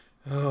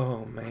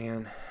Oh,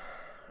 man.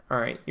 All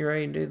right, you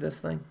ready to do this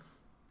thing?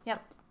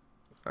 Yep.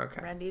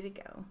 Okay, Ready to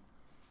go.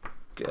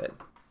 good.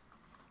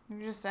 You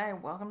can just say,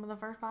 welcome to the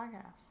first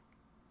podcast.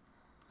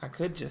 I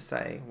could just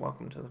say,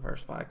 welcome to the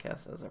first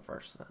podcast as our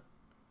first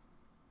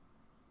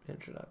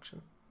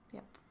introduction.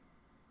 Yep.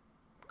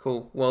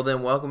 Cool. Well,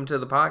 then, welcome to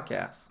the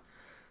podcast.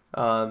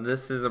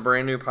 This is a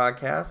brand new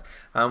podcast.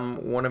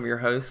 I'm one of your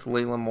hosts,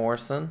 Leland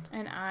Morrison.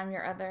 And I'm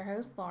your other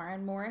host,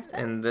 Lauren Morrison.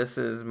 And this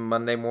is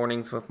Monday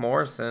Mornings with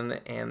Morrison.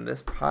 And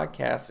this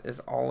podcast is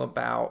all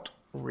about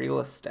real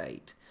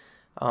estate.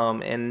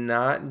 And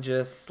not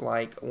just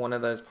like one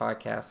of those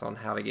podcasts on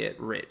how to get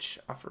rich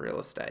off of real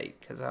estate.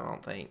 Because I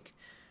don't think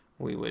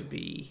we would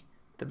be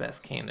the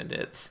best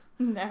candidates.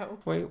 No.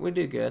 We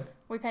do good.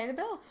 We pay the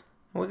bills.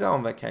 We go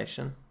on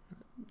vacation.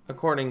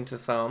 According to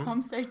some.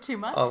 Some say too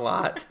much. A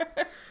lot.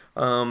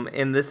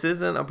 And this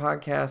isn't a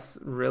podcast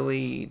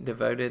really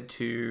devoted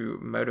to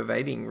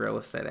motivating real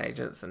estate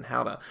agents and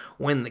how to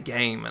win the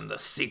game and the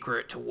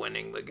secret to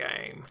winning the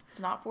game. It's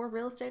not for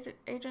real estate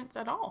agents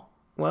at all.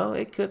 Well,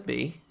 it could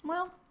be.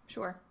 Well,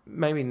 sure.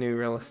 Maybe new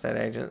real estate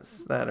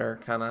agents that are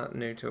kind of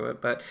new to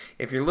it. But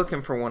if you're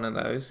looking for one of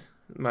those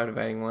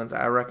motivating ones,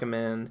 I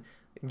recommend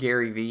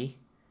Gary Vee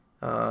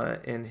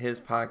in his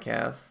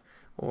podcast,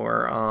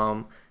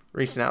 or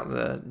reaching out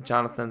to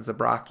Jonathan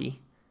Zabrocki.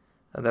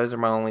 Those are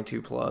my only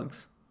two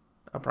plugs.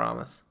 I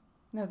promise.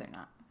 No, they're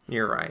not.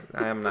 You're right.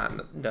 I am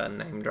not done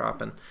name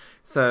dropping.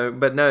 So,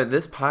 but no,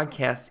 this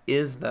podcast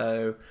is,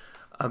 though,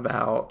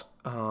 about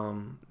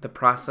the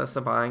process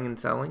of buying and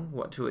selling,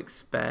 what to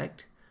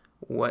expect,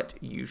 what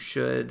you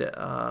should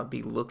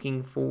be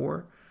looking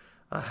for,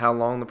 how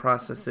long the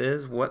process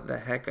is, what the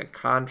heck a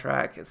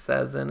contract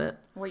says in it.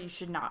 What you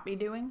should not be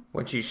doing.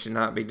 What you should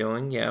not be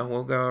doing. Yeah,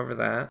 we'll go over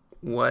that.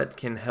 What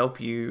can help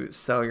you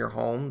sell your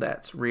home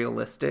that's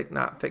realistic,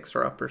 not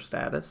fixer-upper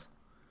status,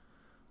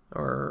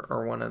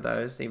 or one of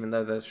those, even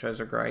though those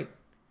shows are great.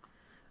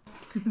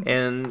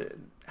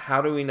 And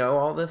how do we know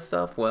all this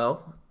stuff?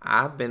 Well,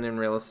 I've been in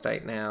real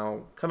estate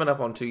now coming up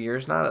on 2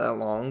 years, not that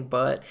long,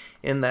 but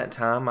in that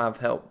time I've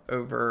helped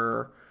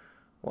over,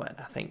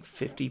 I think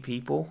 50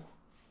 people.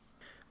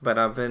 But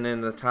I've been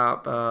in the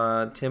top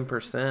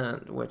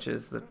 10%, which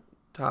is the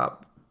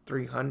top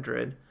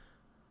 300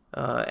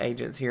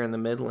 agents here in the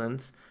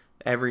Midlands.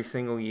 Every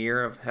single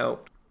year I've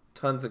helped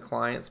tons of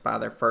clients buy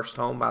their first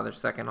home, buy their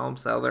second home,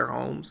 sell their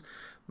homes,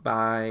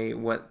 buy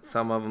what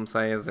some of them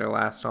say is their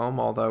last home,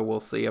 although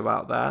we'll see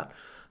about that.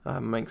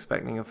 I'm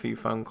expecting a few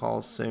phone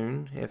calls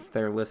soon if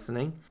they're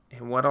listening.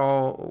 And what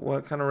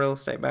kind of real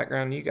estate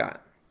background you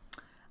got?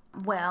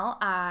 Well,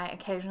 I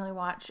occasionally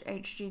watch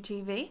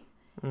HGTV.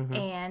 Mm-hmm.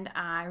 And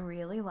I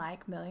really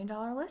like $1 Million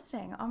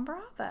Listing on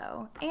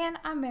Bravo. And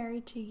I'm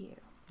married to you.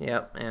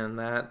 Yep, and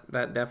that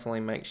definitely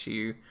makes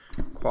you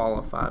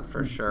qualified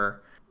for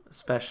sure,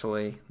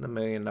 especially the $1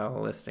 Million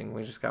Listing.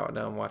 We just got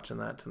done watching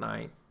that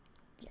tonight.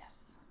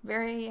 Yes,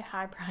 very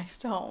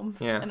high-priced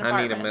homes. Yeah,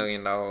 I need $1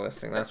 Million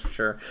Listing, that's for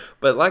sure.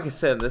 But like I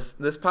said, this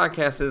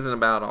podcast isn't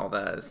about all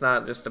that. It's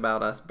not just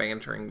about us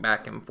bantering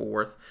back and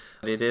forth.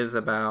 It is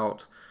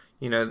about,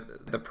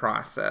 the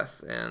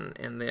process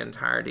and the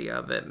entirety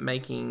of it,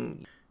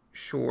 making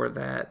sure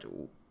that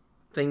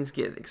things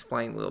get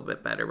explained a little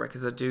bit better,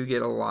 because I do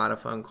get a lot of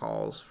phone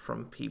calls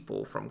from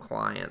people, from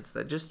clients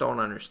that just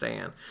don't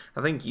understand.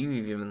 I think you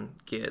even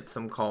get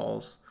some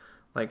calls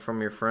like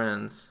from your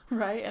friends.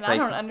 Right, and I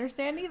don't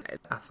understand either.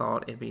 I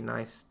thought it'd be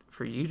nice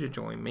for you to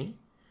join me.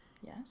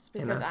 Yes,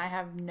 because I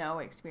have no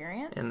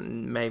experience.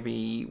 And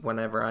maybe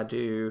whenever I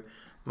do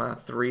my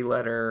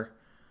 3-letter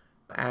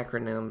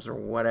acronyms or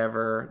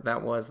whatever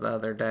that was the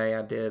other day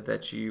I did,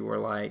 that you were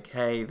like,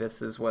 hey,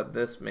 this is what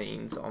this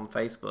means on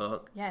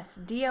Facebook. Yes,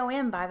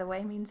 DOM, by the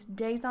way, means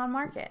days on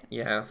market.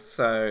 Yeah,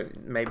 so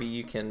maybe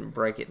you can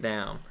break it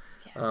down.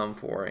 Yes.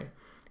 For me.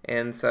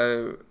 And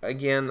so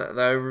again, the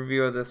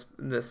overview of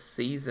this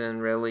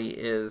season really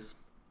is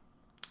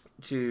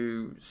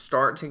to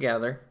start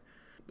together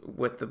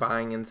with the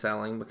buying and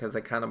selling, because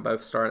they kind of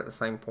both start at the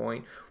same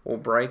point. We'll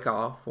break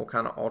off, we'll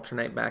kind of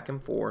alternate back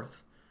and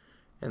forth.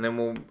 And then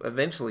we'll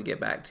eventually get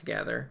back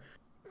together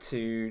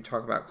to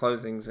talk about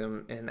closings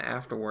and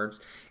afterwards.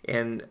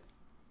 And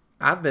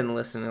I've been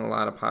listening to a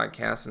lot of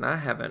podcasts, and I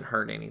haven't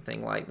heard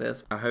anything like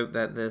this. I hope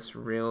that this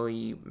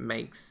really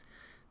makes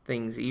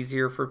things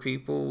easier for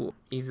people,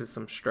 eases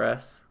some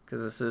stress,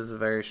 because this is a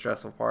very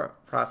stressful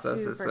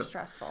process. Super it's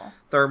stressful.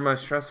 Third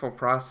most stressful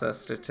process,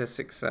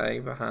 statistics say,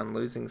 behind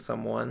losing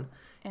someone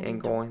and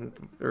going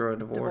through a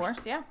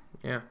divorce.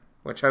 Yeah,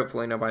 which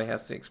hopefully nobody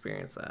has to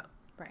experience that.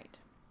 Right.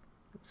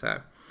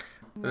 So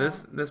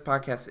this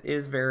podcast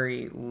is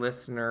very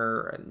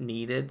listener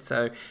needed.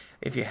 So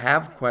if you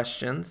have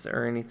questions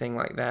or anything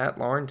like that,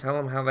 Lauren, tell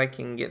them how they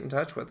can get in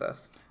touch with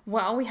us.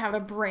 Well, we have a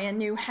brand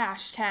new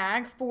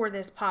hashtag for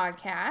this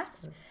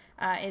podcast.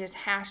 It is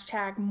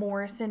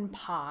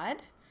 #MorrisonPod.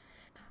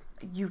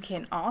 You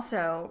can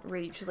also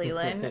reach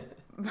Leland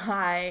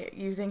by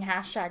using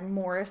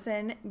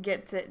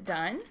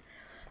 #MorrisonGetsItDone.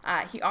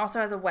 He also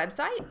has a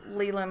website,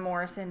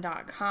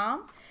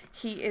 lelandmorrison.com.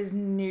 He is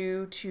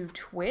new to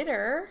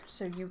Twitter,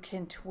 so you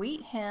can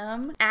tweet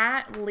him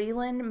at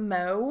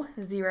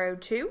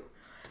LelandMo02.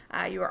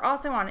 You are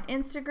also on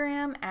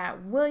Instagram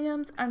at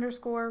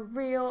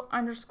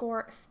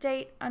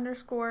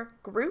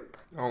Williams_real_state_group.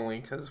 Only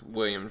because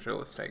Williams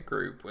Real Estate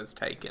Group was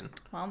taken.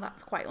 Well,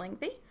 that's quite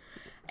lengthy.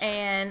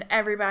 And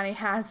everybody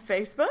has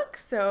Facebook,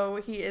 so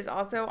he is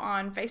also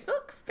on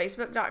Facebook,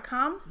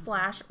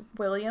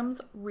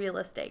 facebook.com/Williams Real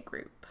Estate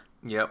Group.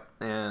 Yep,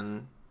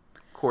 and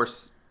of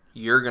course,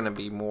 you're going to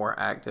be more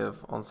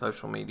active on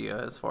social media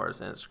as far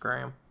as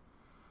Instagram.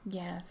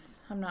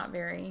 Yes, I'm not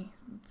very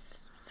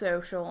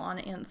social on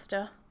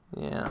Insta.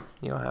 Yeah,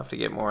 you'll have to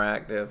get more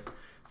active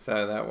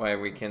so that way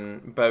we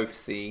can both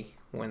see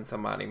when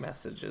somebody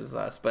messages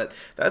us. But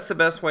that's the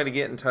best way to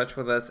get in touch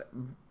with us.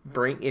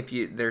 If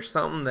there's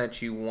something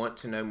that you want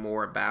to know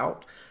more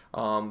about,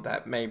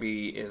 that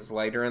maybe is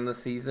later in the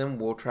season,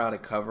 we'll try to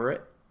cover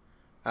it.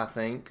 I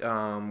think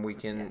we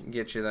can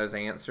get you those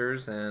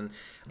answers, and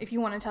if you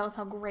want to tell us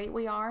how great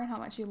we are and how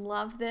much you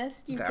love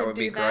this, that would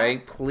be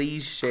great.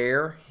 Please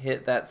share,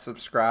 hit that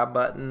subscribe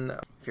button.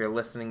 If you're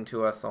listening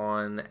to us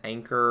on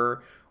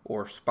Anchor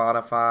or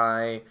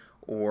Spotify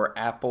or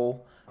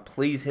Apple,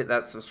 please hit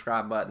that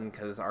subscribe button,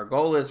 because our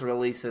goal is to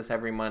release this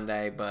every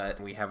Monday,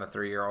 but we have a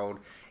 3-year-old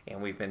and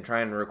we've been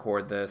trying to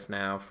record this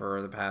now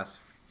for the past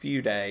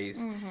few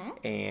days,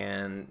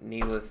 and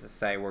needless to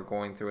say, we're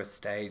going through a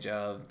stage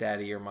of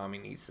daddy or mommy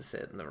needs to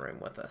sit in the room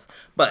with us.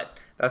 But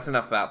that's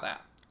enough about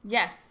that.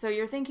 Yes, so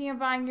you're thinking of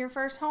buying your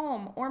first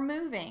home or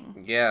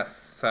moving. Yes,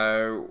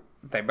 so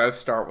they both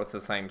start with the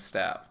same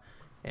step,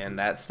 and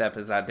that step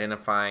is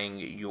identifying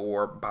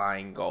your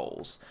buying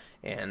goals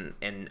and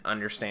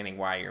understanding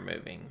why you're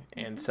moving.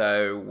 And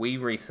so we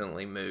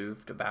recently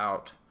moved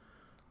about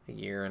a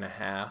year and a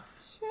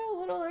half. Sure, a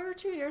little over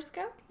 2 years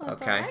ago.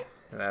 That's okay, all right.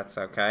 That's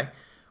okay.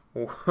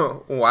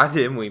 Why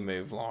did we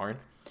move, Lauren?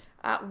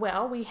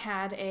 Well, we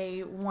had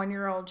a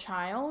 1-year-old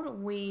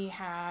child. We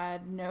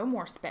had no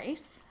more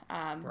space.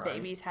 Right.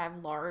 Babies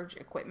have large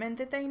equipment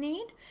that they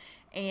need.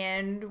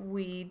 And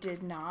we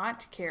did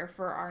not care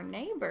for our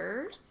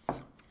neighbors.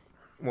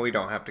 We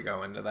don't have to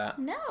go into that.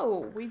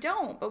 No, we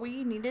don't. But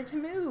we needed to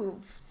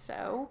move.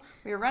 So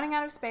we were running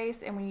out of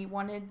space and we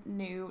wanted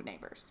new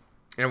neighbors.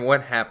 And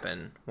what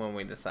happened when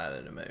we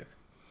decided to move?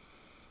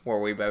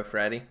 Were we both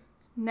ready?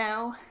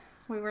 No,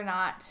 we were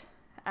not.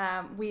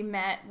 We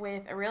met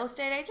with a real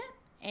estate agent,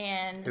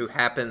 and who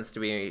happens to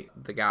be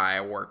the guy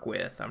I work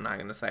with. I'm not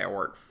going to say I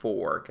work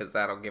for, because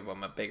that'll give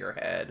him a bigger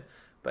head,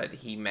 but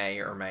he may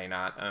or may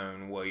not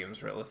own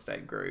Williams Real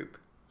Estate Group.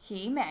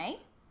 He may.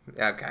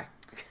 Okay.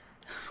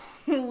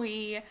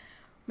 We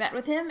met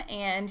with him,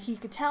 and he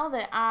could tell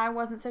that I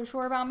wasn't so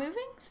sure about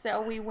moving, so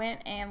we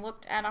went and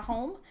looked at a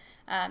home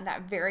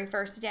that very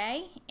first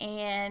day,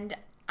 and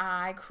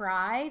I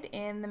cried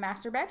in the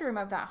master bedroom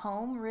of that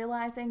home,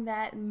 realizing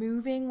that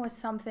moving was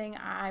something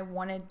I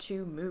wanted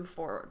to move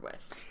forward with.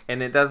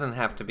 And it doesn't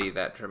have to be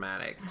that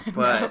dramatic,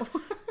 but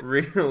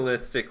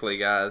realistically,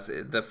 guys,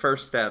 the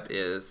first step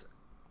is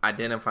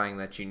identifying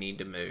that you need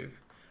to move,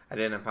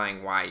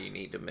 identifying why you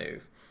need to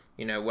move.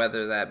 You know,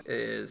 whether that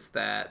is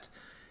that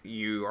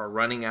you are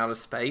running out of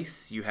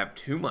space, you have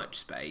too much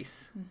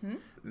space. Mm-hmm.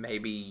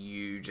 Maybe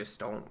you just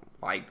don't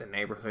like the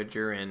neighborhood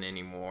you're in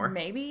anymore.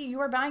 Maybe you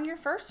are buying your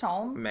first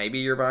home. Maybe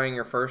you're buying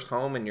your first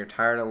home and you're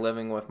tired of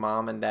living with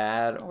mom and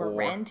dad. Or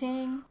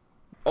renting.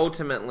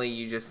 Ultimately,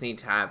 you just need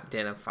to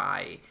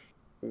identify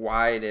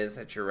why it is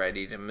that you're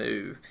ready to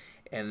move.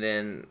 And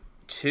then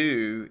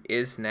 2,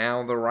 is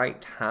now the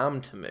right time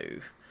to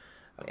move?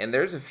 And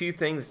there's a few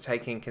things to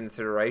take in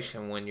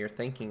consideration when you're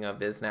thinking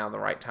of is now the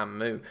right time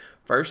to move.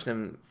 First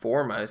and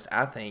foremost,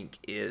 I think,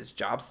 is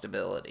job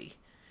stability.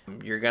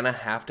 You're going to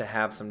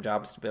have some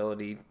job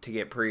stability to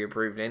get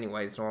pre-approved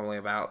anyways. Normally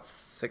about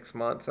 6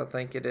 months, I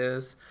think it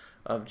is,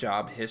 of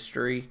job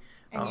history.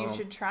 And you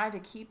should try to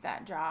keep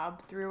that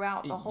job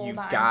throughout the whole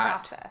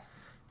process.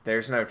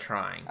 There's no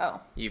trying.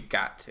 Oh. You've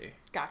got to.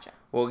 Gotcha.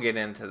 We'll get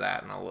into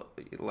that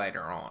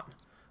later on.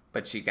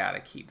 But you got to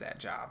keep that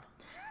job.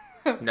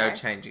 Okay. No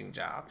changing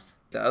jobs.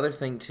 The other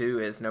thing, too,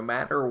 is no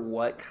matter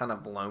what kind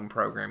of loan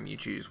program you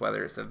choose,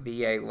 whether it's a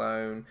VA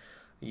loan,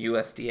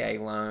 USDA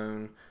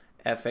loan,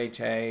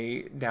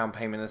 FHA down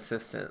payment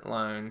assistant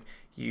loan,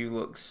 you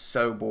look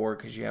so bored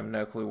because you have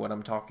no clue what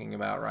I'm talking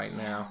about right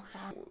now.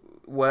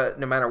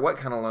 No matter what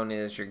kind of loan it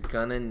is, you're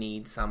going to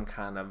need some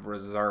kind of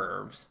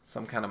reserves,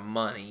 some kind of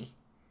money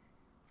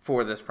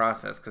for this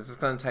process, because it's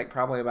going to take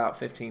probably about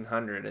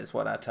 $1,500 is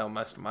what I tell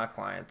most of my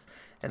clients.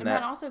 And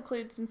that also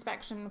includes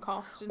inspection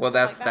costs. And stuff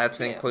like that that's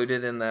too.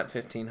 Included in that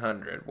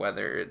 $1,500,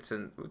 whether it's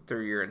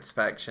through your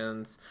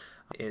inspections,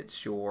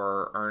 it's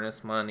your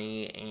earnest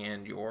money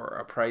and your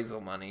appraisal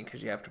money,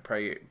 because you have to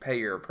pay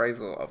your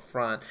appraisal up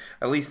front,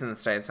 at least in the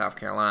state of South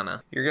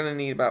Carolina. You're going to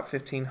need about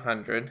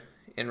 $1,500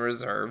 in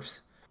reserves.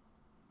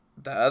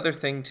 The other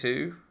thing,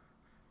 too,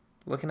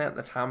 looking at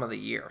the time of the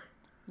year.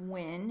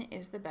 When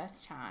is the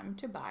best time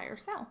to buy or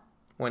sell?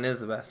 When is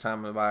the best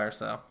time to buy or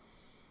sell?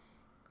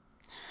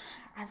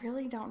 I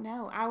really don't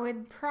know. I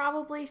would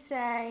probably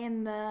say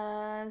in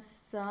the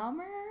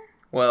summer.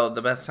 Well,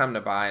 the best time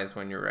to buy is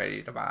when you're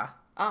ready to buy.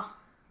 Oh,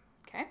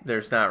 okay.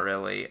 There's not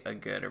really a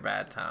good or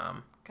bad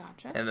time.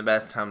 Gotcha. And the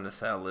best time to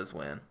sell is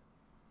when?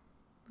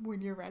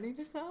 When you're ready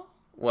to sell?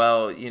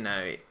 Well,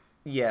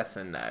 yes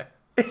and no.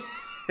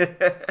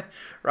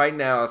 Right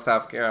now,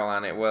 South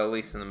Carolina, well, at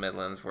least in the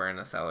Midlands, we're in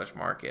a seller's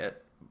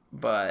market,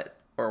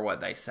 or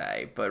what they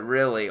say. But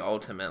really,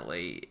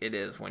 ultimately, it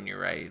is when you're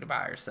ready to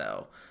buy or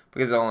sell,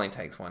 because it only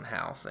takes one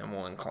house and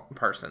one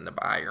person to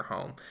buy your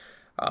home.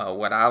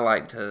 What I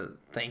like to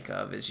think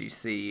of is you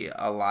see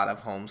a lot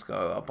of homes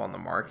go up on the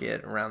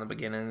market around the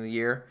beginning of the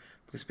year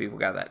because people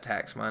got that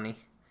tax money.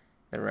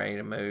 They're ready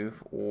to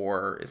move,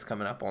 or it's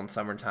coming up on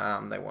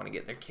summertime. They want to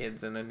get their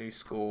kids in a new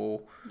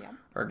school,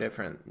 or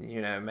different.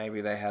 Maybe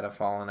they had a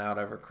falling out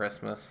over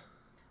Christmas.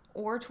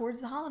 Or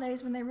towards the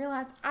holidays when they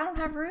realize, I don't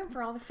have room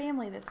for all the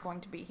family that's going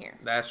to be here.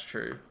 That's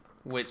true,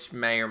 which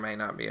may or may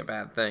not be a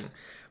bad thing.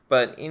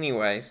 But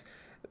anyways,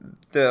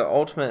 the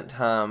ultimate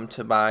time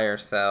to buy or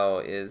sell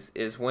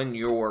is when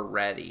you're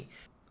ready.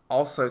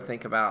 Also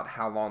think about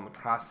how long the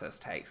process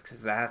takes,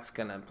 because that's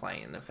going to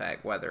play in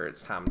effect whether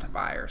it's time to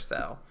buy or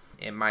sell.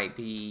 It might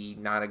be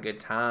not a good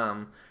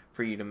time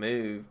for you to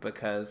move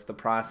because the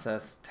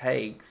process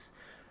takes,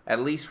 at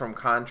least from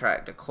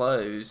contract to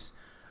close,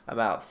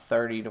 about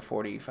 30 to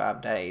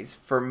 45 days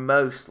for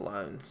most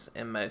loans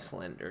and most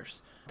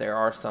lenders. There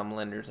are some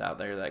lenders out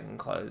there that can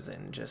close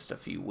in just a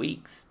few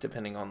weeks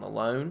depending on the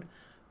loan.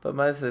 But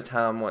most of the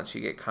time, once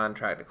you get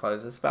contract to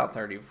close, it's about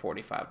 30 to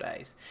 45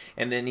 days.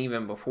 And then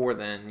even before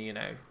then,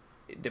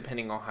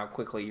 depending on how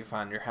quickly you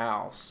find your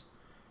house.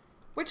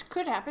 Which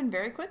could happen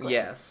very quickly.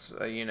 Yes.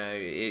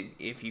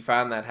 If you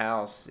find that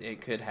house,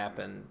 it could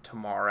happen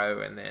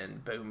tomorrow, and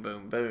then boom,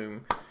 boom,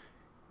 boom,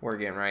 we're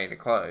getting ready to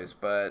close.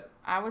 But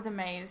I was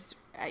amazed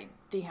at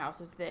the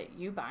houses that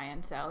you buy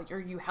and sell, or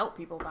you help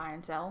people buy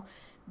and sell.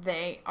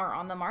 They are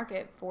on the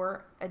market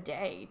for a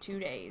day, 2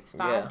 days,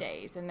 5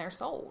 days, and they're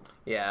sold.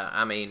 Yeah,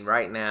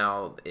 right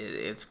now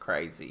it's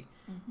crazy.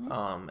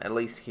 Mm-hmm. At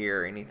least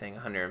here, anything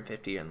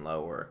 150 and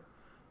lower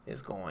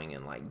is going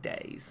in like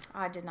days.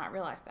 I did not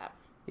realize that.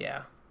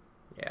 Yeah.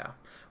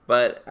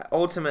 But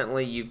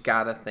ultimately, you've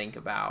got to think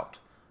about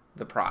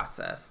the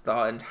process.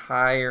 The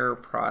entire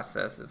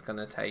process is going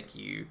to take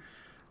you,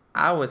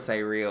 I would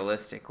say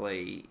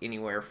realistically,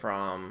 anywhere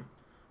from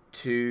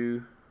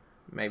 2,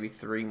 maybe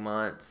 3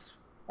 months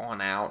on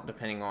out,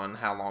 depending on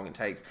how long it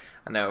takes.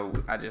 I know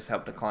I just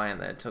helped a client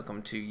that it took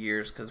them 2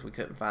 years because we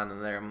couldn't find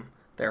them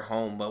their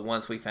home. But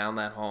once we found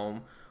that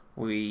home,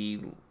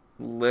 we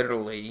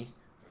literally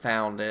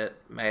found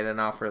it, made an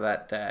offer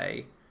that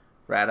day,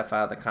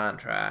 ratified the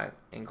contract,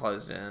 and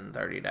closed it in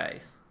 30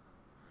 days.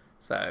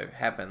 So it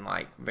happened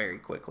very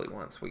quickly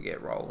once we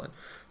get rolling.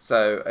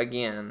 So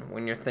again,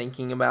 when you're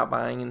thinking about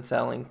buying and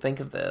selling, think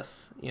of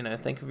this.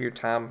 Think of your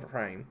time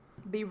frame.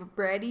 Be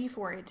ready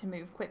for it to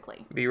move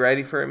quickly. Be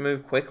ready for it to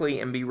move quickly,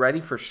 and be ready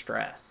for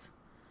stress.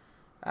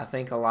 I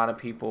think a lot of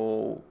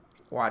people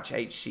watch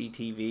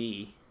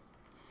HGTV,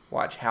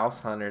 watch House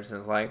Hunters, and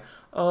it's like,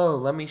 oh,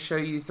 let me show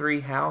you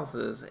 3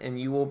 houses and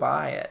you will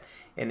buy it.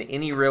 And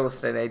any real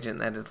estate agent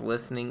that is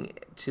listening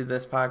to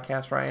this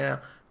podcast right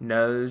now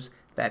knows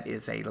that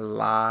is a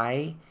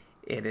lie.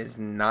 It is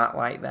not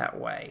like that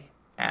way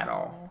at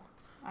all.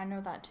 I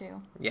know that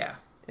too. Yeah.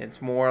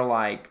 It's more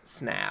like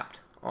Snapped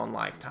on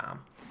Lifetime.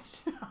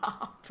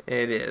 Stop.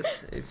 It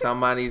is.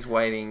 Somebody's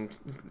waiting.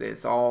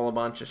 It's all a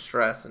bunch of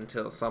stress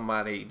until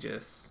somebody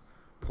just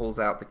pulls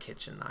out the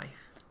kitchen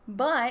knife.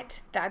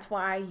 But that's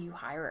why you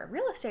hire a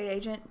real estate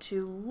agent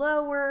to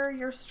lower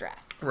your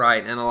stress.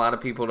 Right, and a lot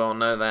of people don't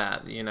know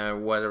that,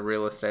 what a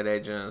real estate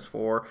agent is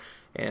for.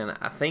 And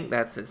I think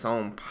that's its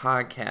own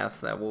podcast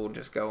that we'll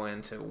just go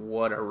into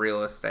what a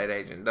real estate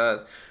agent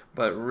does.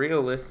 But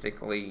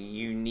realistically,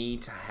 you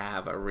need to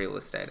have a real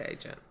estate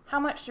agent. How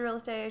much do real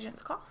estate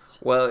agents cost?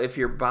 Well, if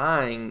you're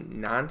buying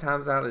 9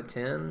 times out of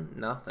 10,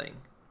 nothing.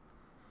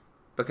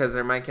 Because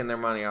they're making their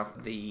money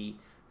off the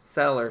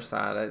seller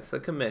side. It's a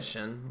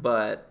commission,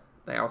 but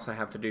they also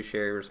have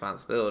fiduciary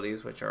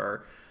responsibilities, which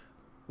are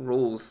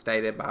rules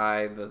stated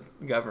by the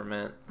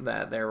government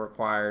that they're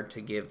required to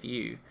give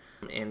you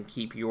and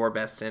keep your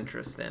best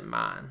interest in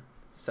mind.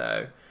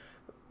 So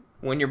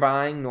when you're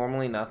buying,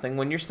 normally nothing.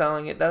 When you're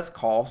selling, it does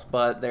cost,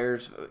 but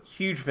there's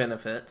huge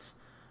benefits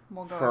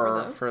We'll go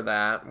over those. For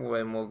that,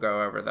 when we'll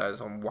go over those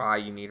on why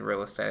you need a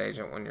real estate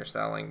agent when you're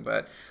selling.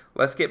 But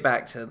let's get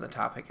back to the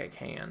topic at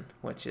hand,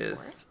 which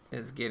is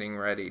getting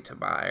ready to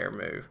buy or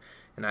move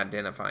and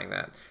identifying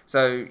that.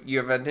 So you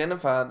have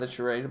identified that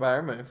you're ready to buy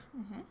or move,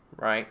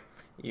 right?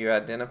 You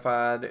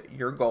identified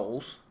your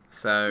goals.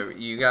 So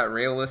you got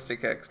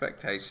realistic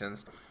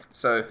expectations.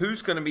 So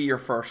who's going to be your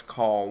first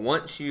call?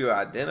 Once you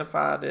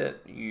identified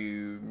it,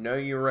 you know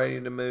you're ready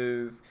to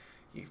move.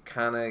 You've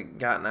kind of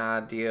got an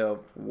idea of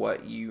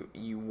what you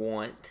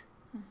want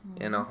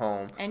in a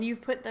home. And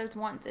you've put those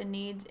wants and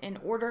needs in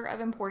order of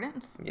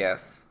importance.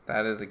 Yes,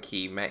 that is a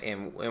key.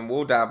 And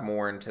we'll dive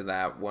more into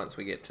that once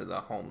we get to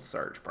the home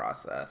search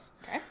process.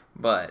 Okay.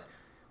 But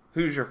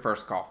who's your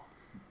first call?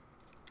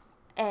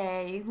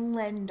 a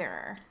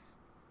lender?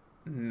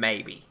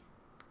 Maybe.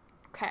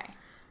 Okay.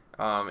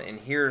 And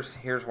here's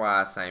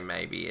why I say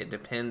maybe. It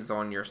depends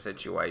on your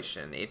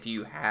situation. If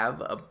you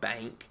have a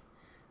bank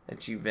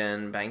that you've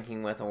been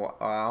banking with a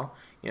while,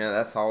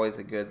 that's always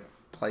a good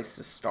place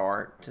to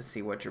start to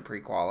see what you're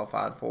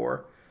pre-qualified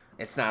for.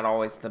 It's not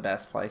always the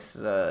best place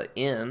to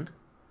end,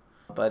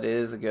 but it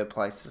is a good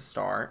place to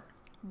start.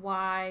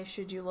 Why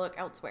should you look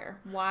elsewhere?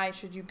 Why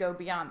should you go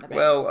beyond the banks?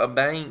 Well, a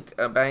bank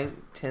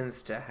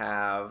tends to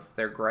have,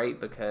 they're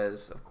great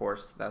because, of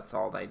course, that's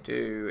all they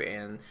do,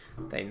 and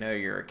they know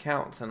your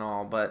accounts and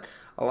all, but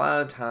a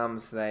lot of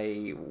times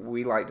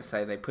we like to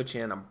say they put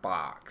you in a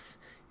box.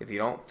 If you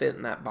don't fit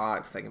in that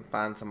box, they can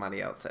find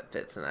somebody else that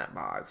fits in that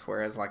box.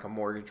 Whereas like a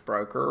mortgage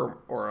broker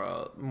or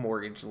a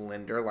mortgage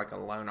lender, like a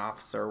loan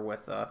officer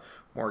with a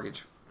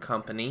mortgage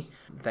company,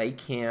 they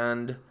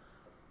can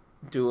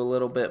do a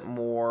little bit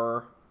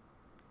more,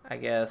 I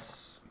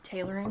guess.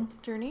 Tailoring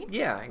to your needs?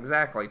 Yeah,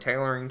 exactly.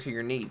 Tailoring to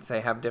your needs.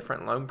 They have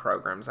different loan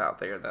programs out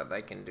there that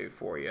they can do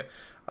for you,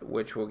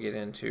 which we'll get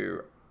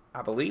into,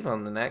 I believe,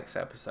 on the next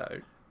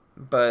episode.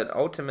 But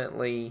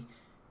ultimately,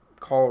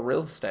 call a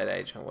real estate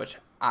agent, which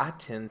I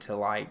tend to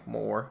like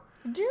more.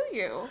 Do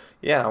you?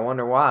 Yeah, I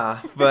wonder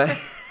why. But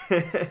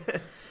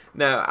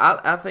no,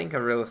 I think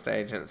a real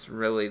estate agent's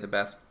really the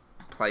best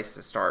place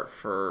to start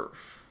for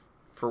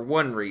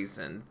one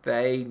reason.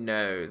 They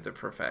know the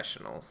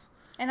professionals.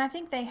 And I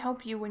think they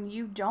help you when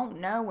you don't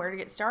know where to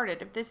get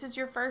started. If this is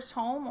your first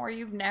home or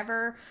you've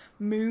never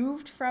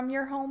moved from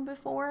your home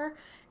before,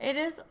 it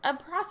is a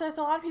process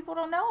a lot of people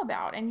don't know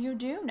about. And you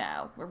do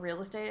know. Where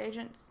real estate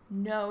agents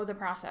know the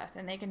process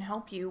and they can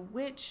help you,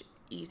 which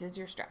eases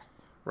your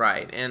stress.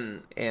 Right.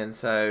 And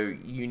so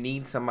you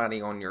need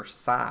somebody on your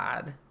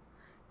side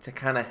to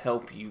kind of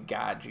help you,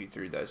 guide you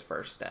through those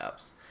first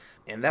steps.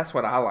 And that's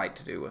what I like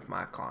to do with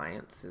my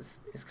clients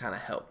is kind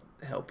of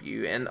help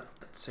you. And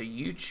so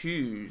you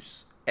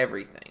choose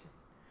everything.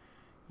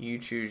 You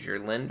choose your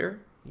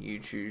lender. You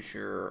choose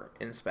your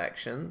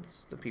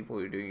inspections, the people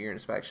who do your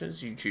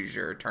inspections. You choose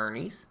your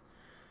attorneys.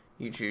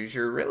 You choose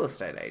your real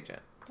estate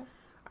agent. Okay.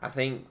 I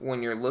think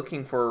when you're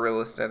looking for a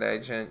real estate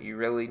agent, you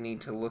really need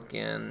to look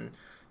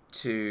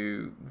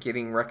into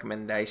getting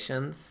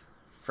recommendations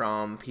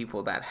from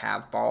people that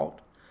have bought.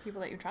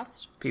 People that you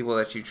trust. People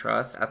that you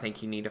trust. I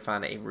think you need to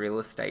find a real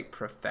estate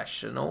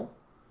professional.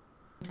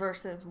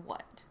 Versus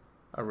what?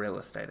 A real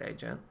estate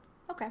agent.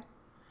 Okay.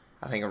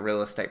 I think a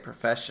real estate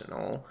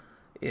professional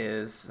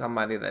is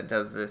somebody that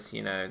does this,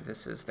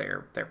 this is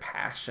their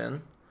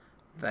passion.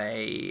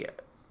 They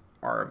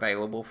are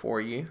available for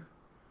you.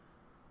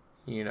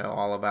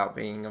 All about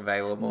being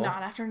available.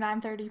 Not after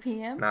 9:30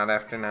 p.m. Not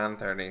after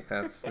 9:30.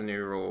 That's the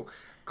new rule.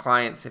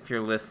 Clients, if you're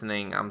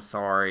listening, I'm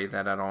sorry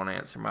that I don't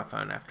answer my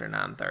phone after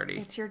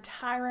 9:30. It's your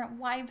tyrant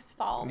wife's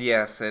fault.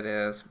 Yes, it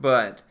is.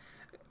 But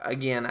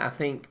again, I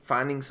think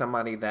finding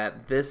somebody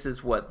that this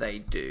is what they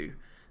do.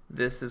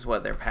 This is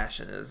what their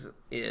passion is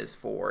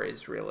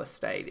real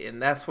estate.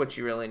 And that's what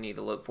you really need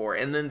to look for.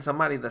 And then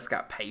somebody that's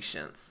got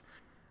patience.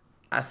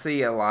 I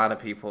see a lot of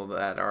people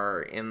that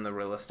are in the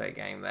real estate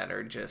game that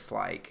are just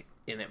like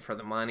in it for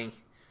the money.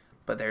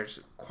 But there's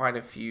quite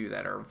a few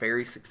that are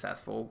very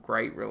successful,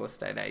 great real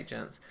estate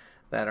agents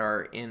that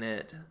are in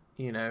it,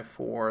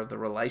 for the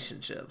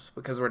relationships.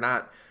 Because we're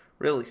not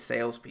really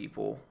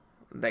salespeople.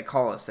 They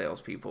call us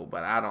salespeople,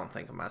 but I don't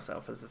think of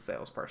myself as a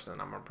salesperson.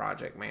 I'm a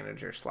project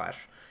manager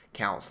 /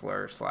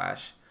 counselor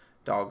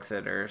 / dog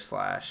sitter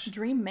 /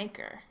 dream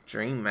maker.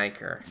 Dream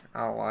maker.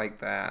 I like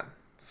that.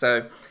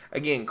 So,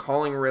 again,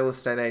 calling a real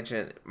estate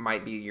agent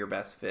might be your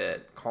best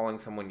fit. Calling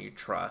someone you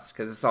trust,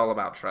 because it's all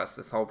about trust.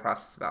 This whole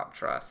process is about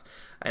trust.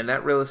 And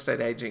that real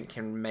estate agent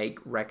can make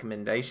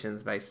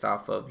recommendations based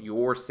off of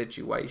your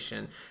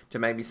situation to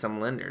maybe some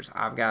lenders.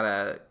 I've got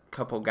a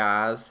couple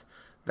guys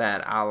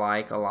that I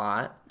like a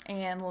lot.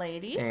 And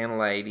ladies.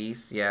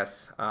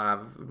 Yes.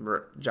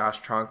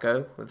 Josh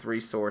Tronco with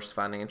Resource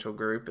Financial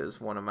Group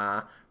is one of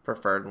my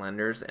preferred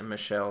lenders, and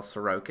Michelle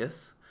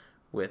Sorokas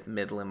with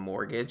Midland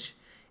Mortgage.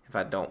 If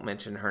I don't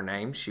mention her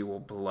name, she will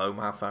blow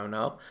my phone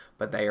up.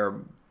 But they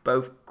are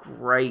both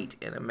great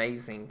and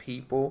amazing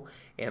people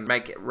and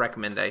make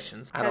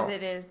recommendations. Because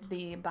it is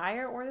the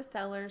buyer or the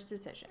seller's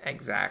decision.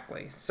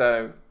 Exactly.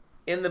 So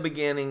in the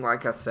beginning,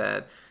 like I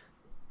said,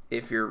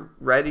 if you're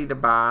ready to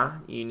buy,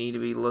 you need to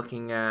be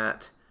looking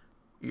at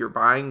your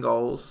buying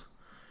goals.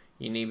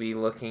 You need to be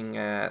looking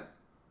at,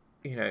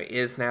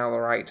 is now the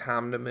right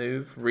time to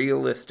move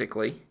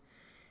realistically?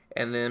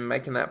 And then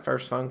making that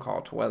first phone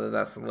call to whether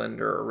that's a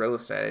lender or a real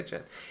estate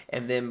agent.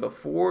 And then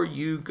before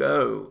you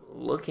go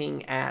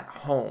looking at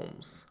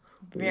homes,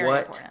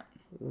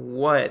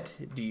 what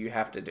do you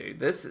have to do?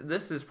 This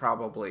is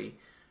probably,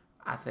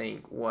 I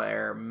think,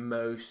 where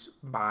most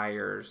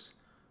buyers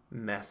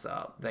mess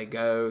up. They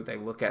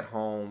look at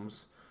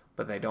homes,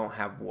 but they don't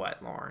have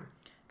what, Lauren?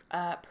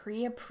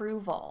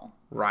 pre-approval.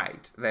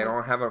 Right. They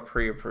don't have a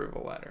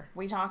pre-approval letter.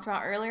 We talked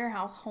about earlier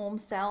how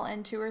homes sell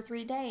in 2 or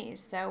 3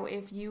 days. So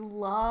if you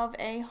love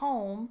a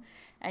home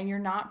and you're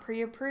not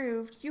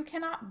pre-approved, you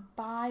cannot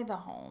buy the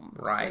home.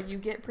 Right. So you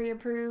get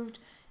pre-approved,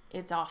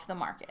 it's off the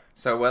market.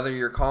 So whether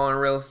you're calling a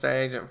real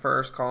estate agent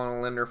first, calling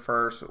a lender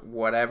first,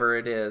 whatever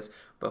it is,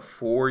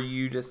 before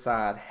you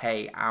decide,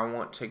 hey, I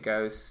want to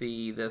go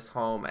see this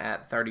home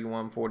at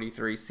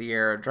 3143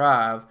 Sierra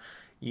Drive,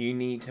 you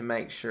need to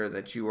make sure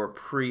that you are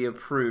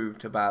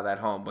pre-approved to buy that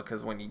home,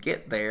 because when you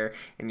get there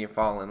and you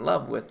fall in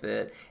love with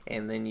it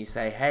and then you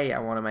say, hey, I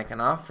want to make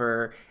an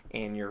offer,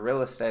 and your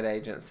real estate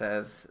agent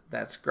says,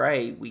 that's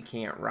great, we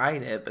can't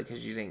write it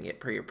because you didn't get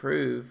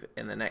pre-approved,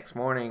 and the next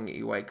morning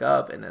you wake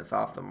up and it's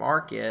off the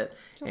market,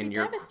 You're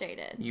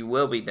devastated. You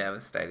will be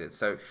devastated.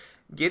 So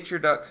get your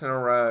ducks in a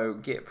row,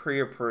 get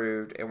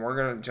pre-approved, and we're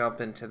going to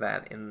jump into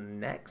that in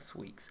next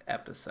week's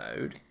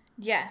episode.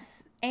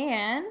 Yes.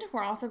 And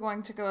we're also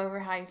going to go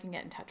over how you can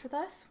get in touch with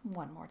us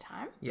one more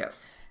time.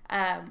 Yes.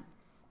 I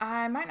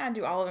might not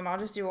do all of them. I'll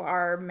just do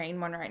our main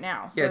one right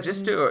now. So yeah,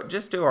 just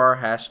do our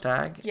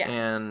hashtag. Yes.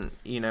 And,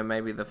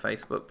 maybe the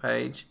Facebook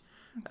page.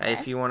 Okay.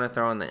 If you want to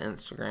throw in the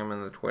Instagram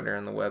and the Twitter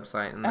and the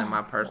website and then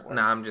my person.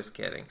 No, I'm just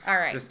kidding. All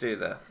right. Just do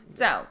the.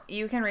 So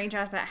you can reach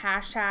us at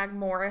hashtag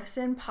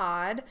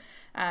MorrisonPod.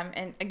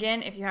 And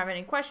again, if you have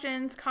any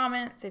questions,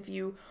 comments, if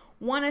you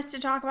want us to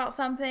talk about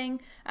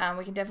something,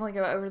 we can definitely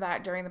go over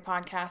that during the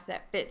podcast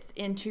that fits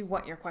into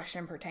what your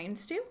question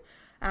pertains to.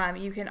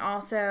 You can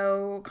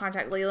also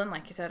contact Leland,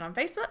 like you said, on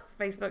Facebook,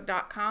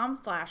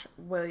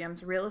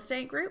 facebook.com/Williams Real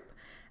Estate Group.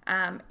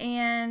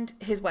 And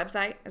his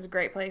website is a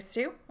great place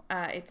too.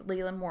 It's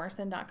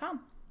lelandmorrison.com.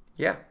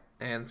 Yeah.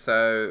 And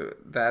so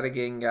that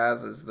again,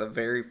 guys, is the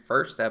very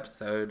first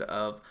episode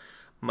of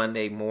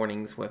Monday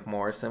Mornings with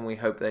Morrison. We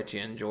hope that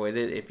you enjoyed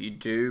it. If you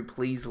do,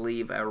 please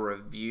leave a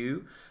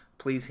review.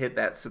 Please hit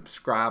that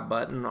subscribe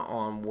button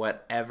on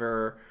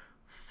whatever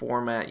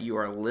format you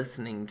are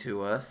listening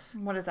to us.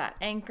 What is that?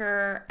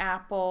 Anchor,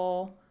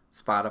 Apple,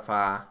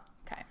 Spotify.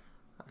 Okay.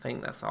 I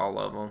think that's all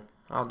of them.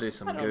 I'll do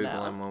some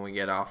Googling when we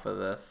get off of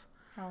this.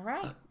 All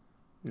right.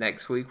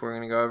 Next week, we're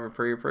going to go over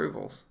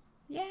pre-approvals.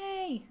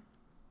 Yay.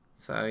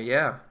 So,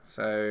 yeah.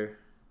 So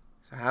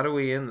how do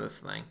we end this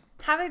thing?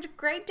 Have a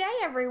great day,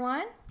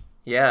 everyone.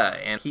 Yeah,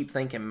 and keep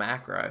thinking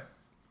macro.